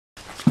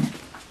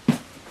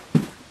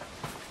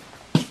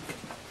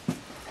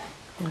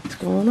What's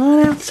going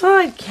on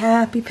outside,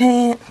 Cappy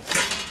Pants?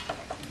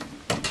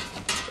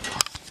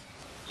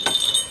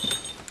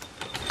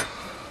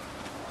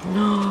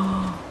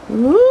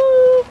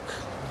 Look!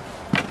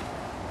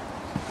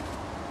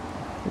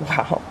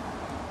 Wow,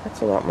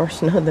 that's a lot more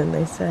snow than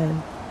they said.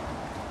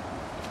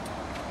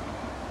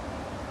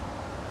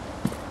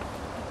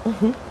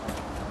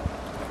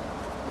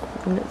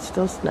 And it's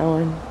still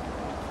snowing.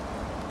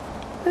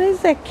 What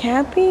is that,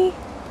 Cappy?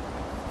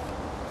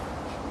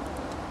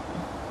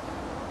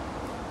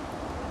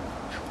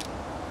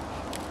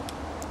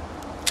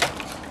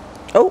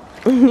 Oh,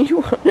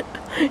 you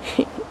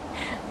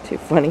too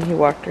funny. He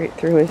walked right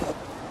through his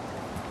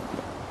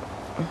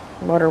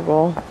water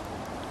bowl.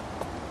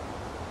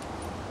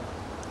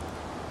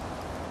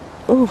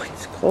 Oh,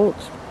 it's cold.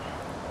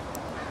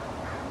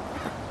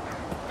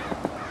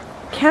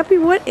 Cappy,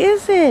 what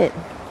is it?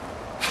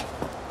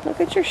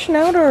 Look at your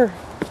snouter.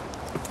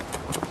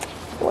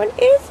 What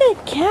is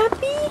it,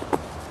 Cappy?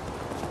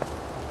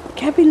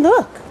 Cappy,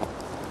 look.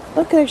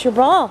 Look, there's your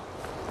ball.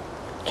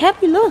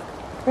 Cappy, look.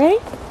 Ready?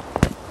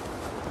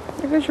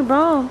 There's your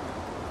ball.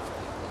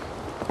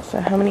 So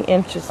how many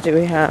inches do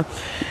we have?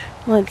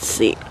 Let's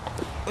see.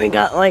 We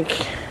got like,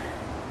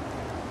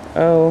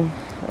 oh,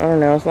 I don't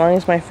know, as long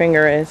as my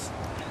finger is.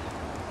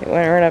 It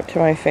went right up to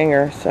my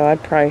finger, so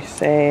I'd probably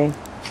say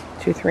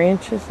 2-3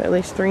 inches, at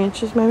least 3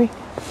 inches maybe.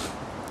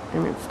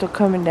 And it's still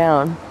coming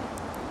down.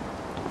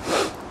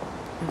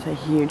 There's a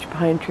huge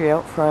pine tree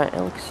out front.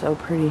 It looks so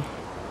pretty.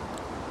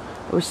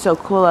 It was so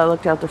cool. I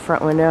looked out the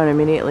front window and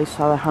immediately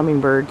saw the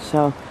hummingbird.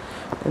 So,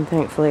 and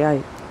thankfully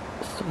I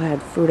still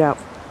had food out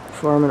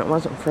for them and it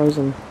wasn't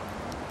frozen.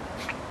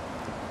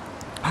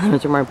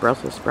 Those are my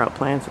Brussels sprout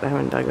plants that I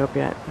haven't dug up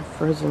yet. They're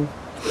frozen.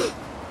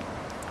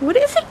 What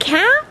is it,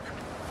 Cap?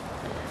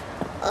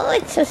 Oh,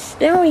 it's so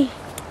snowy.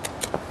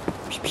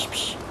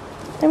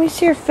 Let me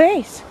see your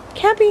face.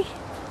 Cappy.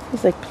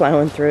 He's like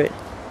plowing through it.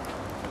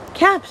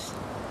 Caps.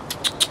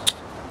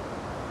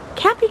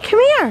 Cappy,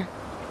 come here.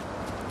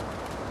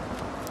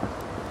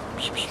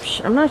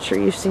 I'm not sure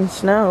you've seen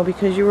snow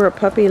because you were a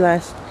puppy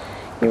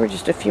you were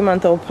just a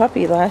few-month-old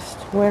puppy last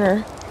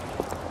winter.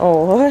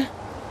 Oh,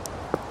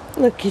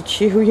 look at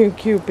you, you're a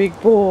cute big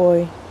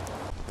boy.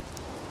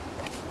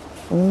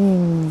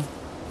 Look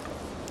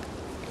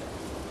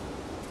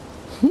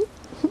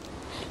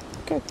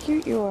how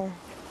cute you are.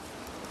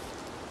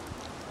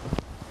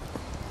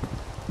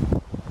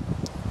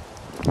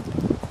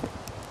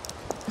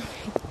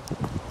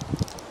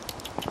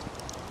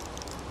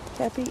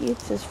 Cappy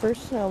eats his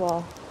first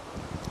snowball.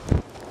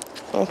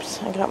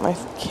 Oops, I got my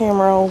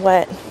camera all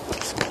wet.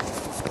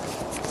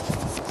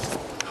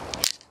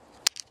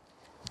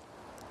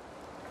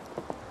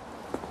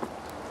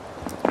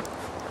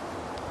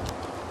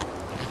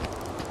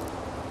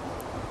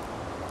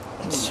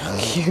 So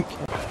cute.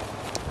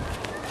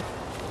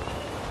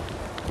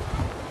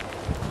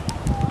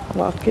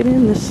 Walking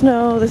in the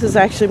snow. This is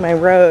actually my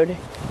road.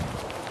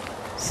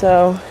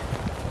 So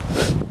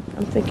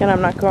I'm thinking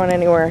I'm not going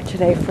anywhere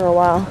today for a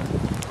while.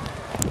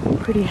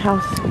 Pretty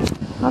house.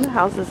 All the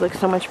houses look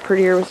so much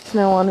prettier with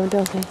snow on them,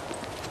 don't they?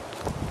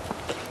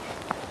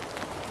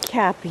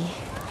 Cappy.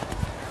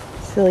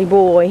 Silly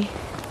boy.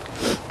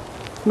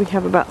 We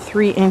have about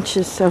 3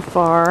 inches so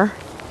far.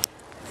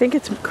 I think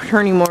it's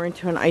turning more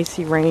into an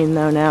icy rain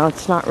though now.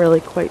 It's not really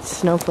quite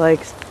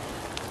snowflakes.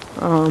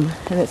 And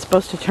it's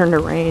supposed to turn to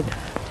rain.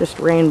 Just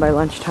rain by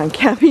lunchtime.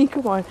 Cappy,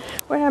 come on.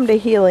 What happened to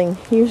healing?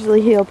 He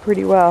usually heal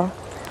pretty well.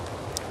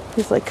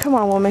 He's like, come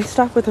on, woman,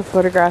 stop with the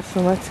photographs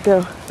and let's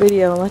go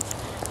video. Let's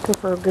go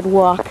for a good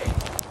walk.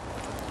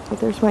 But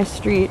there's my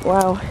street.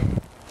 Wow.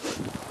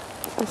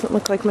 Doesn't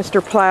look like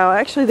Mr. Plow.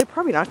 Actually, they're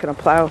probably not going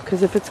to plow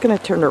because if it's going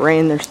to turn to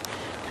rain, there's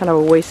kind of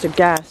a waste of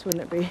gas,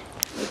 wouldn't it be?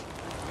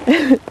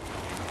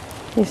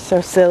 He's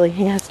so silly.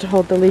 He has to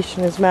hold the leash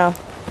in his mouth.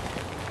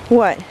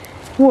 What?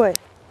 What?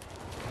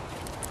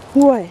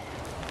 What?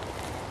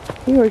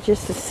 You are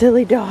just a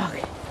silly dog.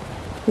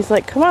 He's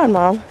like, come on,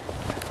 Mom.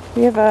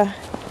 You have a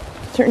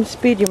certain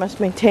speed you must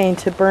maintain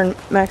to burn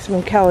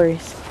maximum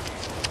calories.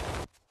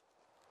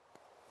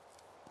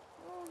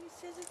 Oh, he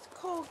says it's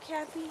cold,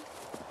 Cappy.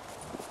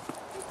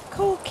 It's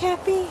cold,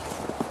 Cappy.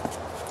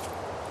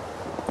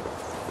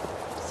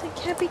 It's like,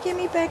 Cappy, get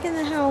me back in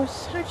the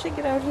house. How'd you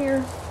get out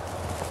here?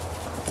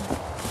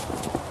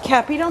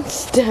 Cappy, don't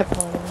step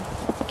on him.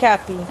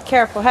 Cappy,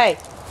 careful. Hey,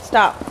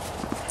 stop.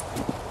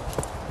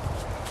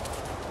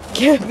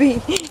 Cappy,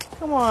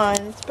 come on.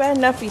 It's bad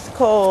enough he's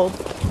cold.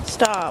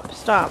 Stop,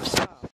 stop, stop.